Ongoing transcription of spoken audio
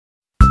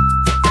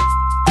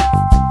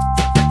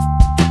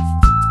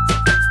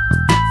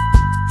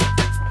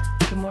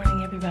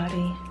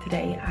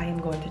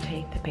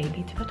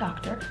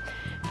doctor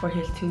for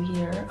his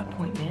 2-year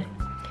appointment.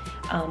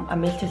 I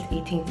missed his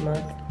 18th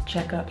month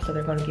checkup, so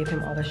they're going to give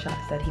him all the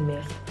shots that he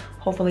missed.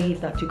 Hopefully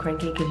he's not too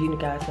cranky, because you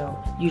guys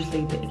know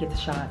usually they get the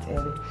shots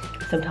and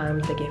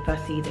sometimes they get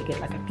fussy, they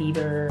get like a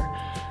fever.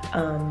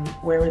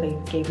 Wherever they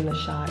gave him the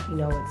shot, you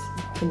know, it's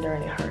tender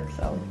and it hurts.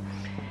 So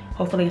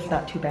hopefully it's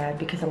not too bad,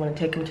 because I'm going to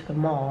take him to the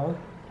mall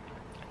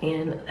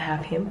and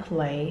have him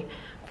play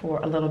for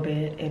a little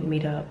bit and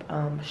meet up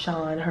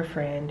Sean, her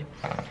friend,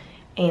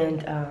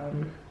 and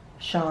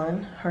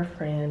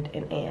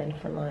Ann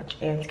for lunch.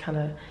 Ann's kind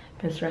of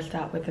been stressed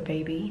out with the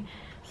baby,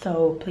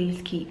 so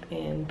please keep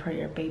in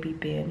prayer baby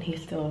Ben.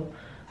 He's still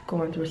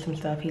going through some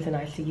stuff. He's in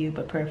ICU,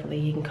 but prayerfully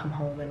he can come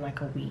home in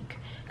like a week,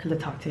 because I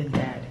talked to his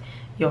dad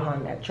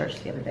Johan at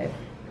church the other day.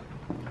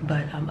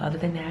 But other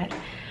than that,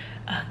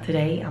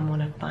 today I'm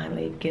gonna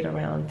finally get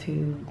around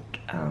to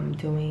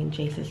doing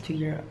Jase's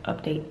 2-year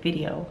update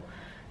video.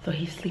 So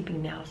he's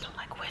sleeping now, so I'm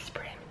like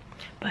whispering.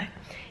 But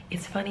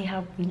it's funny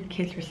how when your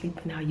kids are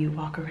sleeping, how you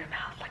walk around the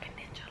house like a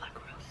ninja, like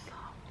real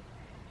soft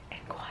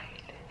and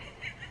quiet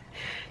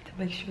to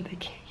make sure they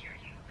can't hear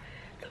you.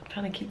 So I'm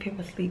trying to keep him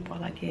asleep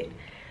while I get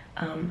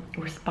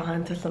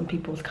respond to some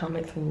people's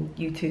comments on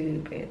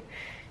YouTube and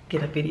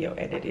get a video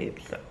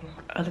edited. So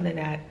other than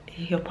that,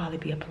 he'll probably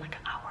be up in like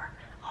an hour.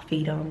 I'll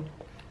feed him,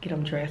 get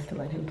him dressed, and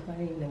let him play,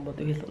 and then we'll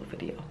do his little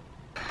video.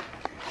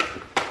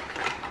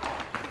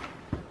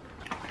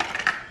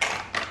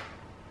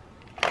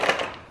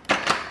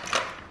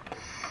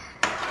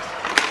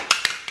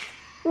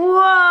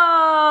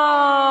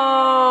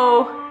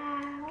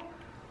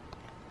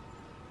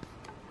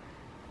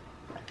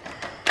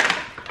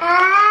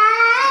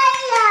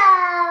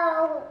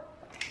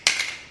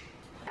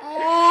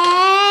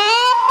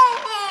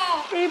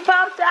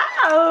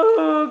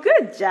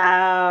 Good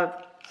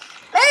job.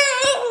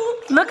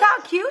 Look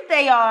how cute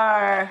they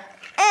are.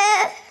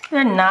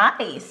 They're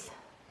nice.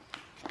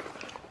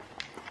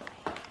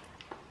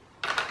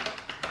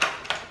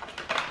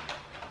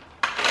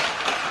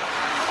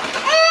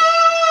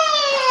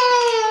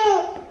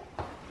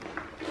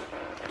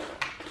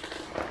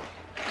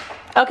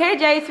 Okay,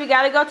 Jase, we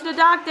gotta go to the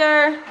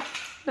doctor.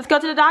 Let's go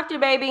to the doctor,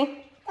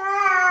 baby.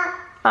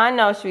 I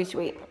know,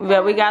 sweet.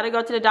 But we gotta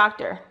go to the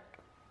doctor.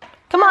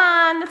 Come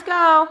on, let's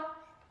go.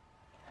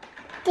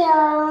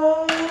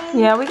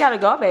 Yeah, we gotta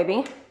go,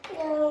 baby.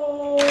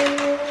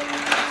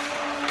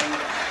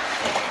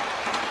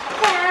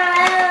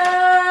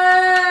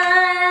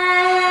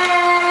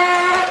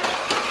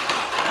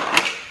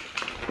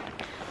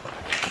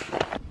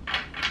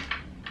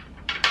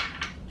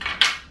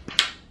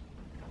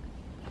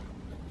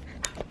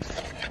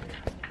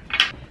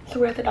 So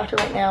we're at the doctor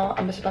right now.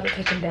 I'm just about to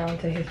take him down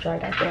to his dry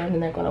doctor, and then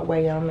they're gonna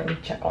weigh him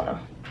and check on him.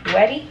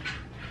 Ready?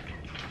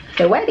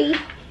 So ready?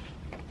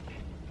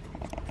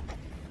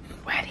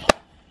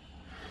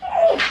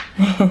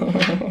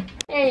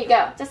 There you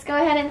go. Just go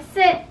ahead and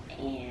sit.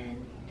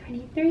 And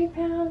 23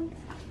 pounds.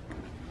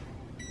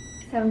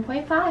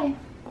 7.5.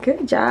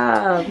 Good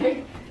job.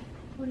 7.5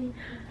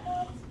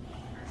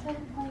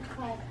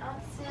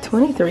 ounces.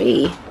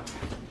 23.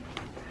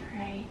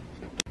 Right.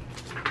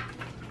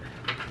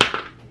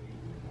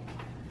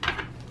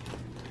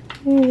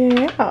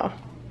 Yeah.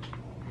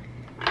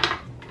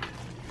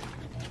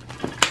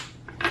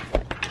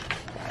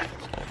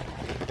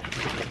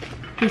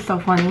 He's so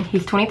funny.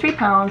 He's 23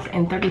 pounds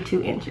and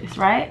 32 inches,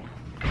 right?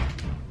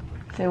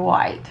 Say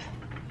white.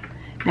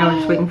 Now we're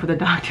just waiting for the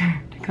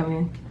doctor to come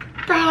in.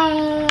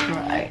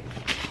 Right.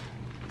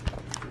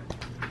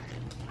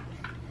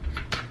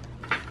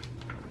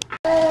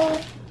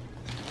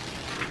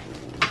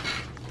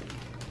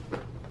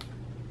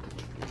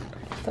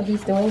 So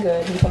he's doing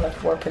good. He's on the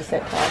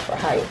 4% class for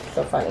height.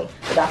 So funny.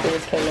 The doctor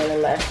just came in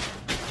and left.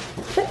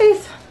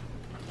 Jase.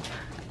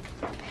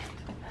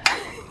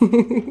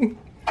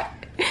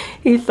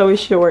 He's so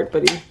short,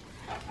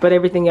 but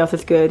everything else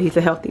is good. He's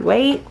a healthy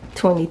weight,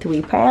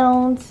 23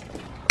 pounds.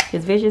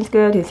 His vision's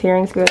good, his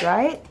hearing's good,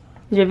 right?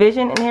 Is your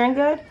vision and hearing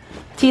good?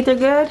 Teeth are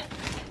good?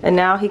 And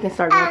now he can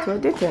start going to a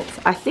distance.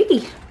 I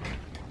see.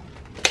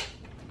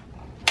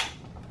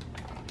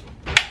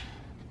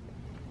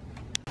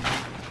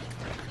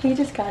 He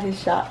just got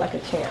his shot like a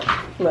champ.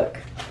 Look.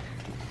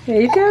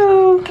 There you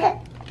go.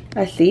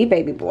 I see,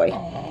 baby boy.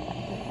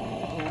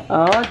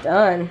 All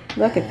done.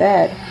 Look at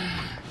that.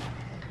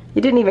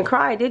 You didn't even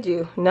cry, did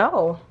you?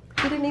 No.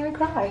 He didn't even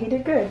cry. He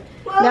did good.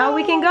 Now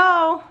we can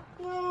go.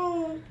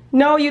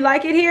 No, you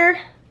like it here?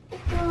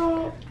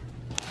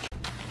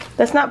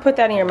 Let's not put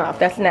that in your mouth.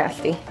 That's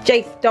nasty.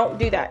 Jase, don't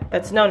do that.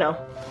 That's no-no.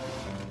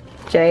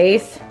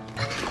 Jase.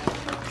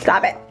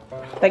 Stop it.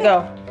 Let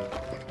go.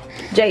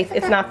 Jase,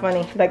 it's not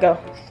funny. Let go.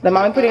 Let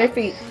mommy put it on your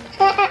feet.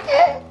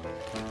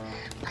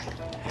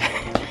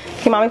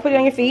 Can mommy put it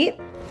on your feet?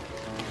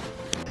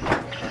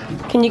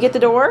 Can you get the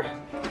door?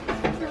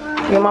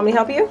 You want mommy to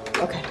help you?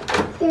 Okay.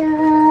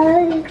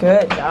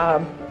 Good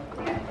job.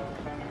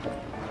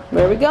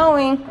 Where are we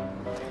going?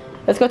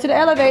 Let's go to the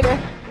elevator.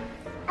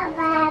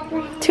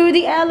 To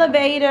the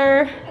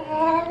elevator.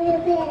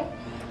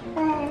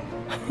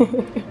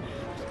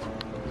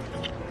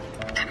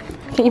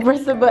 Can you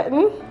press the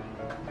button?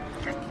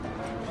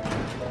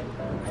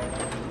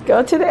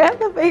 Go to the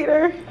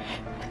elevator.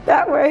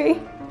 That way.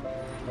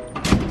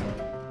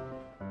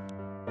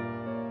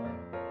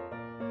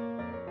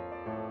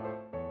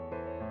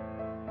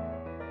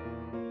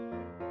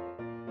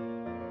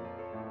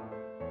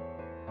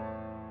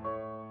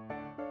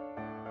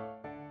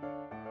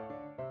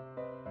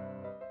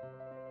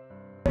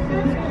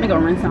 I'm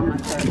gonna rinse out my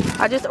shirt.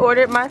 I just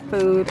ordered my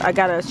food. I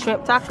got a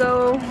shrimp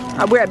taco.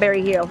 We're at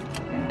Berry Hill.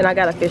 And I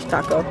got a fish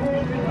taco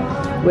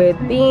with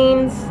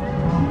beans,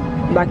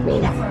 black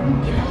beans.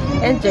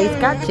 And Jase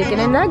got chicken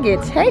and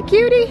nuggets. Hey,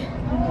 cutie.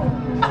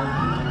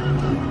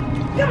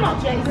 Come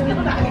on, Jase. You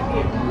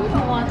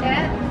don't want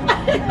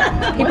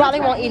that. He probably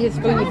won't eat his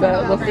food,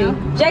 but we'll see.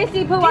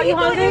 JC, Pooh, are you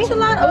hungry?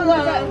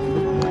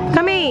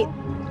 Come eat.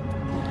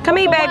 Come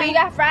eat, baby. You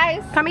got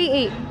fries? Come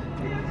eat.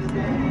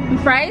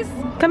 Fries?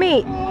 Come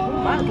eat.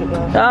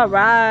 All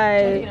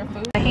right.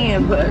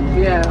 Hand, but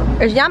yeah.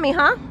 It's yummy,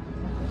 huh?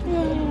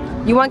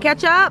 You want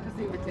ketchup?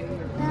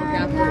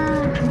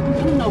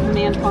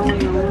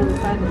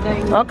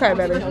 Okay,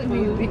 baby.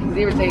 It's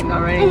irritating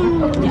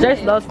already.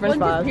 Jase loves French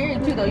fries.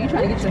 Period too, though. You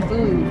trying to get your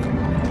food.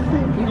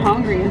 You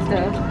hungry and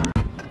stuff.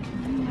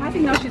 How do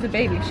you know she's a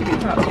baby? She be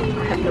probably.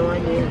 I have no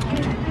idea.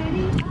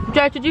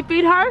 Jase, did you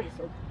feed her?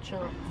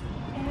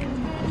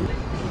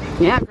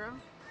 Yeah, girl.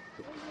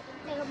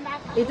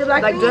 Eat the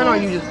black Like beans. done or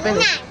you just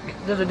finished?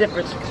 There's a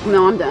difference.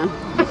 No, I'm done.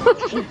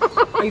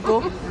 Are you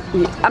full?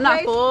 I'm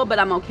not full, but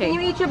I'm okay.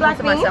 Can you eat your black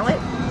beans?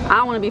 I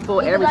don't want to be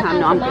full every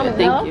time. No, I'm good.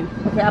 Thank you.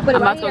 Okay, I'll put it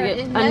I'm right about to here.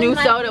 go get a new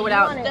soda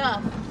without. I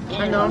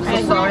know, I'm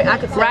so sorry. I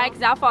could Right,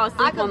 because I'll fall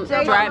asleep on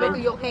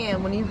driving. Your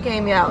hand when you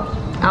came out.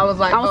 I was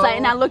like,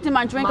 and I looked at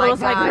my drink. I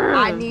was like,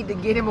 I need to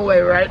get him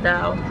away right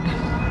now.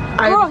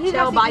 Girl, I he's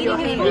tell by your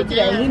hand.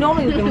 today. He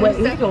normally can wait.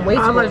 He can wait.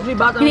 How much we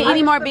about to Can you eat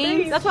any more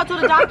beans? That's what I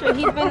told the doctor.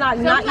 He's been not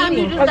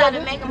eating. You just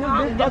gotta make them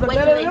hungry. Just wait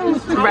till they do.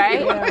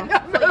 Right?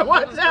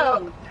 Watch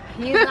out.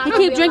 You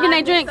keep drinking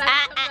their drinks.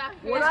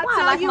 When I I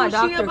tell like you my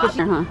when she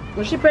doctor. about,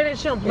 when she pregnant,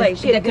 she don't play.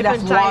 She had That's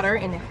different types. water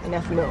and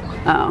that's milk.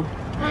 Oh.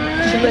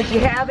 She let you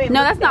have it.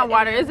 No, that's not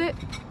water, is it?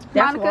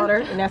 That's Monica? water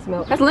and that's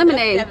milk. That's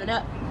lemonade.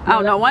 Oh,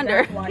 no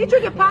wonder. You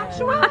drinking pop,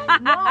 Sharron?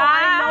 No,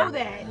 I know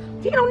that.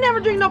 He don't never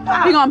drink no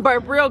pop. You're gonna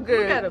burp real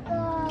good. Look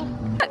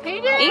at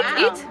him.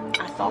 Eat.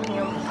 I saw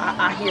him.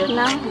 I hear him.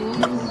 No.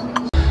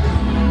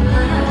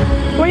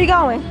 Where you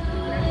going?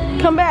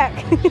 Come back.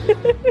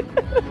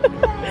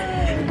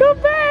 Come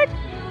back.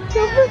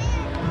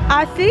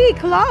 I see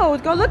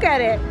clothes. Go look at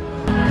it.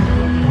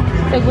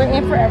 So we're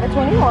in Forever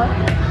 21.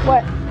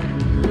 What?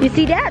 You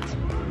see that?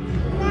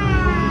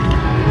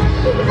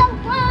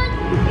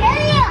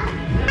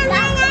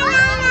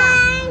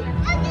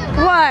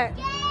 What?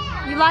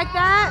 You like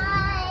that?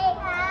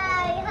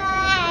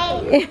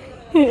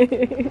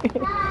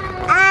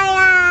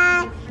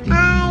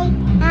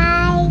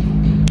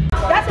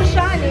 That's a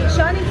Shiny.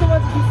 Shiny's the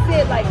ones who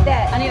sit like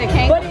that. I need a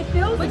cane. But it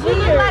feels weird. You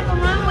look like a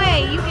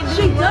runway. You can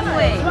She does,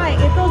 right?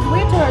 It feels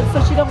weird to her,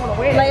 so she don't want to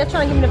wear it. Like, it's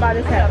trying to give me about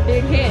this hat.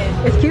 Big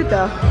head. It's cute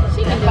though.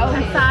 She can go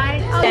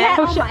inside. Oh, Yeah.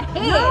 on my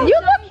head. You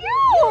look cute.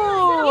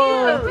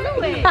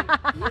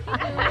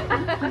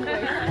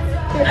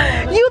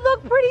 You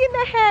look pretty in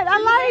the hat. I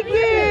like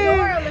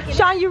it.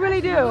 Sean, you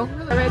really do. Do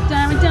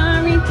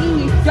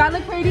I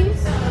look pretty?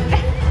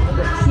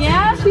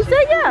 Yeah? She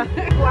said yeah.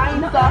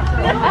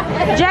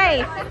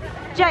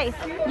 Jase,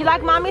 you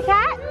like mommy's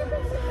hat?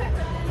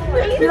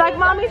 You like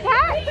mommy's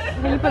hat?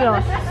 When you put it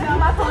on.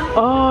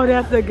 Oh,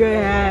 that's a good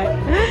hat.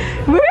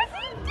 Where is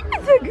he?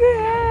 That's a good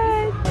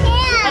hat.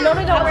 I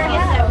normally don't wear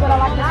hats, but I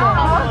like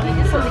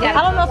this one. I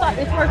don't know if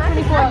it's worth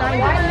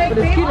 $24.90, but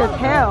it's cute as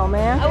hell,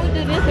 man. I would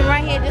do this one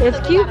right here. It's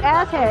cute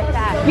as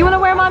heck. You want to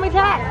wear mommy's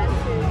hat?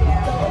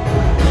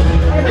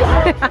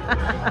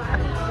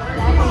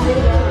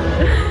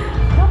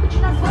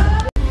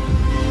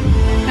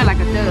 Feel like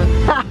a dove.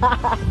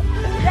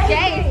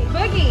 Jase,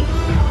 Boogie.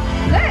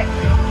 Look.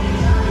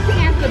 He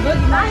answered the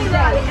boogie.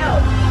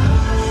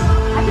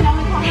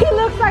 He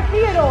looks like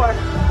Theodore.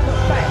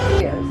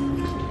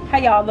 How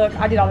y'all look?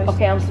 I did all this.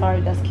 Okay, I'm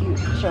sorry. That's cute.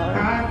 Sure.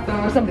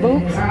 With some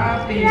boots.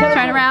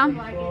 Turn around.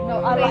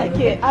 No, I like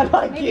it. I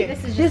like it.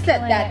 Just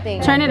that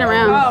thing. Turn it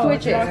around.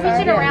 Switch it.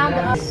 Switch it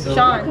around.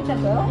 Sean, you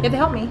have to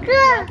help me.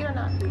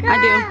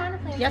 I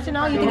Yes or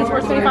no? You think it's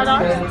worth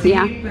 $25? do.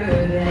 Yeah.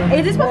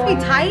 Is this supposed to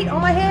be tight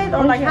on my head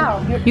or like how?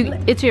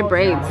 It's your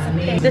braids.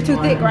 They're too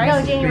thick, right?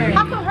 No, January.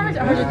 How come hers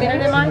are thinner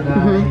than mine?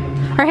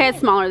 Her head's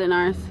smaller than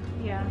ours.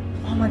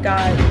 Oh my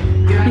god.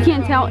 You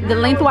can't tell the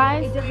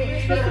lengthwise. Like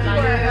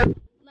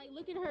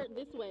look at her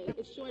this way.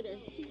 It's shorter.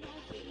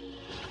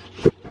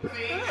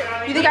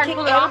 You think I can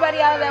pull everybody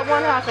out of that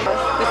one house?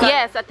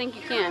 Yes, I think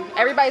you can.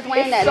 Everybody's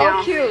wearing that now.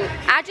 So cute.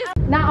 I just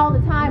Not all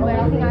the time, but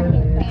I think I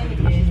can't stand it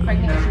because she's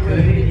pregnant. She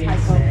wears really tight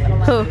clothes. I don't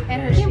like who?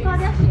 And her Kim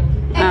Kardashian.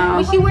 And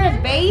when she wears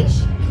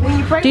beige, when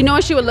you Do you know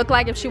what she would look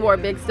like if she wore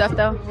big stuff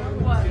though?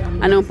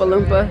 I know Oompa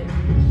Loompa.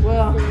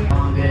 well,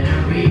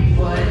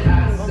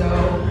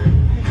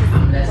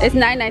 It's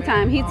night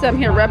time. He's up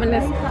here rubbing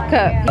this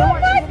cup. I'm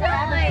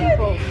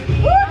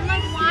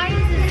like, why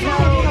is this so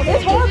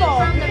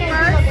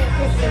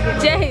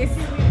Jase.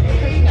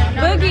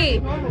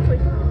 Boogie.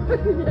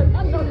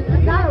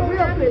 Not a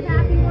real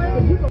picture.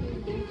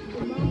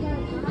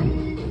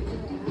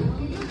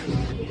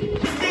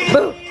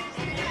 Boo.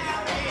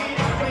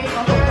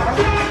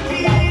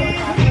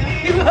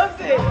 He loves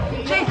it.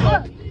 Jase,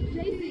 look.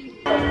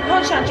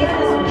 Hold on, Jase. I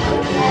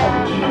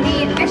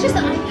mean, it's just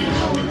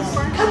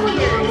come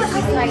here.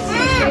 It's like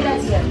straight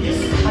up here.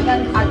 I got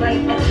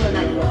excellent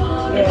idea.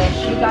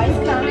 Yeah, you guys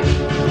come.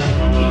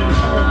 And then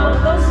one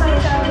of those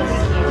nights out of the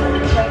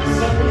weekend, like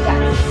then we got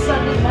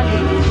Sunday,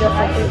 Monday, just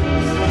like this.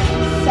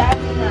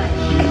 Saturday night.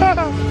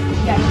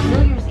 Yeah,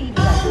 New Year's Eve,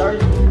 like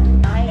Thursday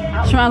night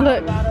out. Sharron,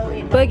 look.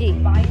 Boogie.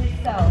 By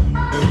yourself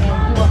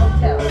and do a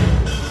hotel.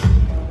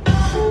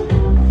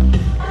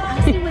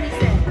 Let's see what he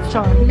says.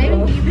 Maybe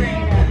you bring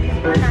it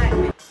up. Or not.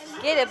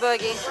 Get it,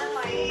 Boogie.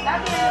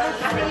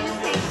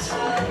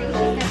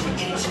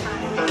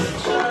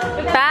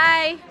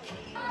 Bye.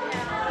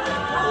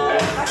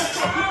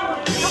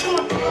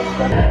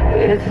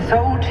 It's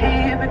so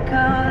typical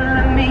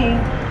of me.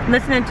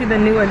 Listening to the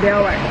new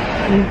Adele,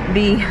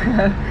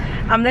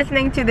 I'm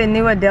listening to the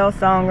new Adele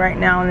song right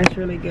now, and it's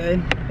really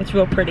good. It's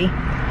real pretty.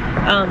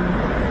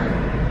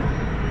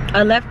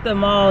 I left the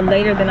mall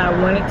later than I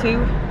wanted to,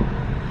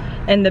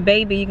 and the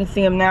baby, you can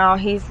see him now,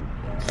 he's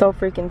so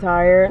freaking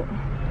tired.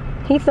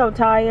 He's so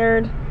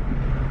tired.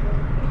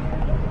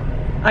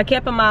 I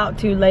kept him out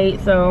too late,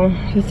 so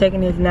he's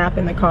taking his nap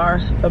in the car.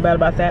 Feel bad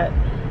about that.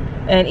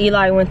 And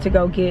Eli went to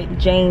go get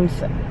James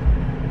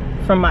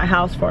from my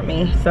house for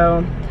me,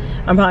 so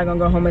I'm probably gonna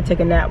go home and take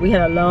a nap. We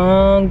had a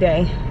long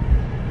day,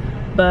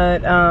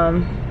 but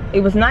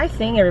it was nice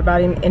seeing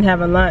everybody and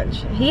having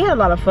lunch. He had a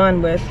lot of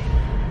fun with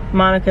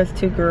Monica's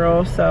 2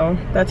 girls, so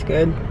that's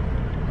good.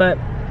 But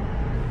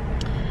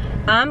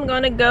I'm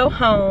gonna go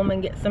home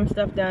and get some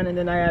stuff done, and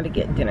then I gotta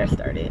get dinner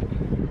started.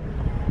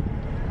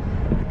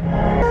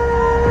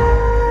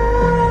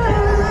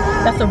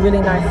 That's a really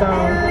nice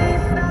song.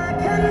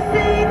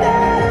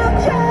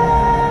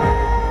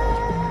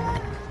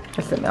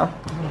 That's the smell.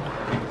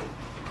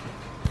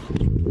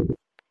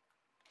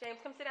 James,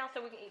 come sit down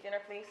so we can eat dinner,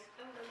 please.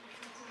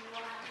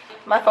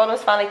 My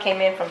photos finally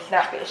came in from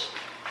Snapfish.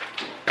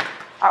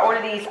 I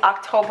ordered these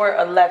October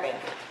 11th,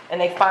 and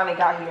they finally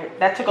got here.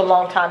 That took a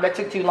long time. That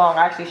took too long.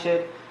 I actually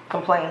should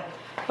complain.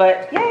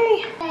 But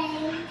yay!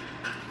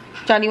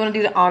 John, do you want to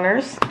do the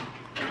honors?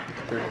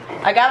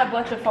 I got a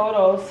bunch of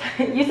photos.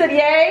 You said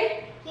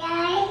yay?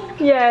 Yay.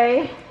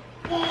 Yay.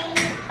 Yay.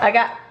 I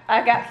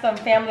got some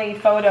family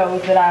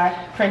photos that I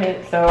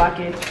printed so I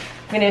could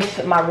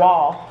finish my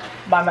wall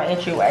by my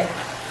entryway.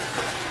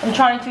 I'm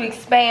trying to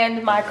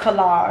expand my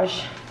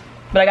collage,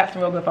 but I got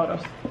some real good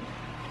photos.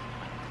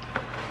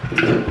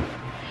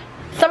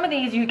 Some of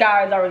these you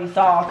guys already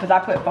saw because I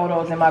put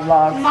photos in my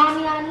vlogs.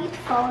 Mommy, I need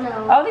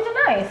photos. Oh, these are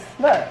nice.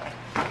 Look.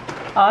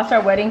 Oh, it's our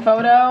wedding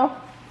photo.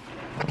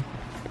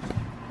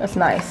 That's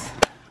nice.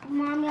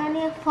 Mommy, I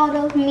need a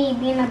photo of me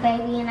being a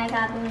baby and I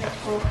got me to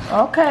school.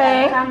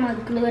 Okay. I'm gonna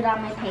glue it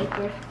on my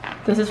paper.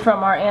 This is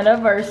from our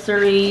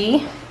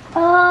anniversary.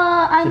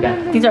 Oh, I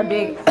remember These are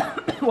this. big.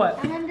 What?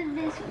 I remember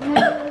this when we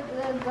were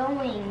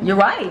going. You're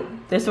right.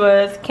 This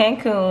was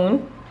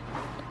Cancun.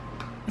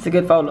 It's a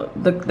good photo.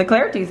 The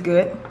clarity is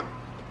good.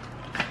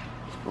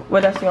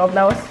 What else you want to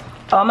know?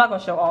 Oh, I'm not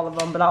gonna show all of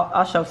them, but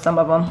I'll show some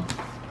of them.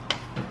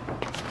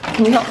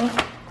 Can you help me?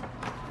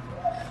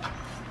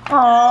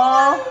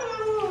 Aww.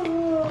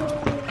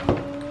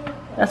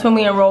 That's when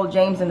we enrolled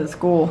James into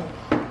school.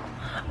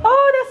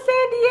 Oh, that's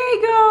San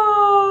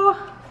Diego.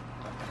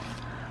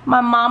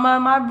 My mama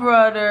and my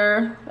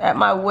brother at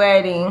my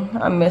wedding.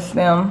 I miss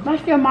them.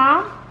 That's your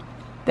mom?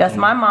 That's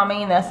my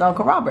mommy and that's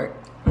Uncle Robert.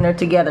 And they're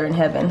together in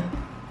heaven.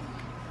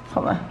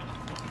 Hold on.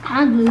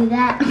 I'll glue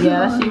that.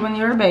 Yeah, that's you when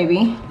you were a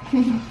baby.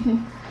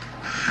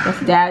 That's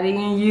Daddy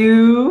and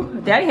you.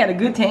 Daddy had a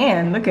good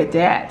tan. Look at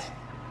that.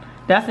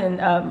 That's in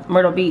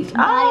Myrtle Beach.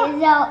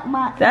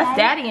 Oh, that's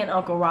Daddy and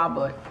Uncle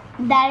Robert.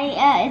 Daddy,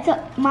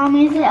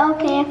 Mommy, is it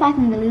okay if I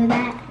can glue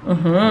that?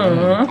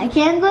 Mm-hmm. I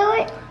can glue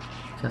it?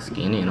 Just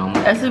skin it on.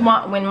 This is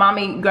when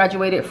Mommy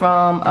graduated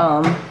from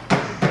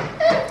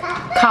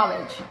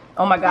college.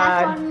 Oh my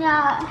God.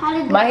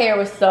 My hair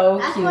was so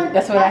cute.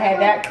 That's when I had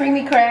that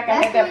creamy crack.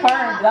 I had that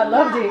perm, but I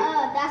loved it.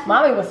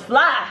 Mommy was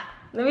fly.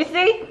 Let me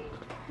see.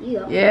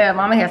 Yeah,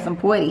 Mommy had some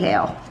pointy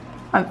hair.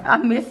 I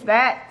miss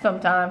that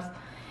sometimes.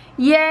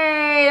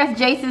 Yay, that's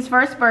Jase's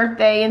first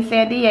birthday in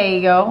San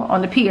Diego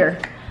on the pier.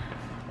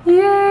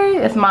 Yay,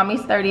 it's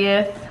Mommy's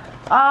 30th.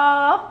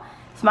 Oh,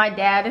 it's my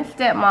dad and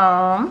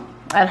stepmom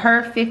at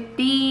her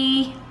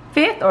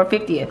 55th or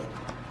 50th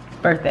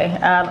birthday.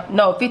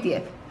 No,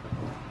 50th.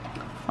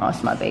 Oh,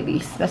 it's my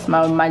babies. That's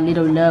my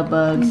little love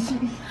bugs.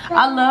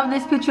 I love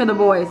this picture of the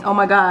boys. Oh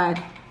my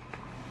God.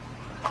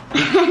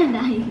 These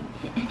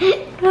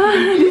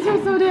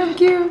are so damn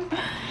cute.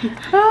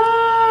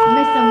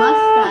 Mr.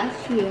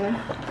 Mustache here.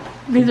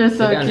 These are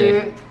so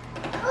cute.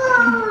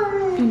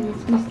 And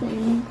it's Mr.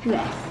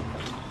 Dress.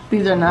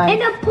 These are nice. In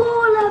the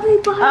pool,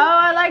 everybody. Oh,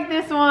 I like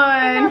this In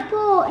one. the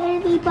pool,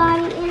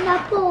 everybody. In the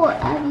pool,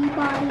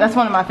 everybody. That's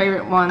one of my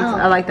favorite ones. Oh.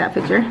 I like that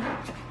picture.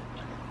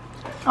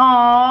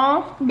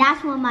 Aww.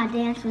 That's when my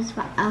dance was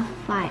a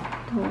fight.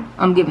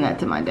 I'm giving that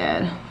to my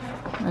dad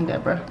and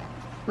Deborah.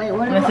 Wait,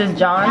 what? This is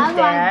John's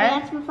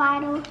dad. Dance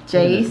recital.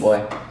 Jase. Boy.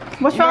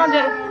 What's wrong,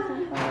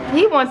 Jase?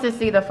 He wants to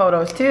see the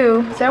photos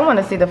too. So I want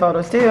to see the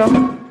photos too.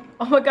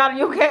 Oh my God, are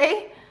you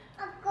okay?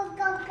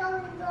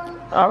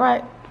 All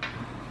right.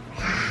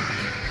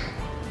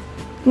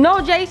 No,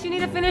 Jase, you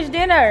need to finish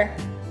dinner.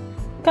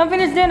 Come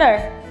finish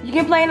dinner. You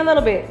can play in a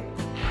little bit.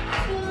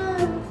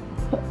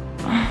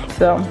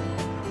 So,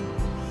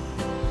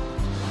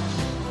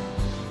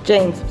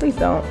 James, please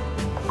don't.